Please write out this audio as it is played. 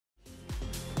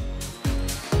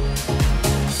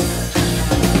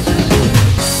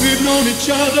known each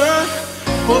other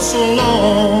for so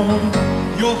long.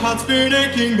 Your heart's been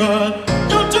aching, but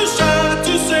you're too shy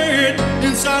to say it.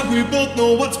 Inside we both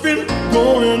know what's been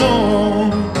going on.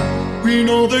 We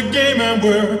know the game and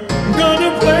we're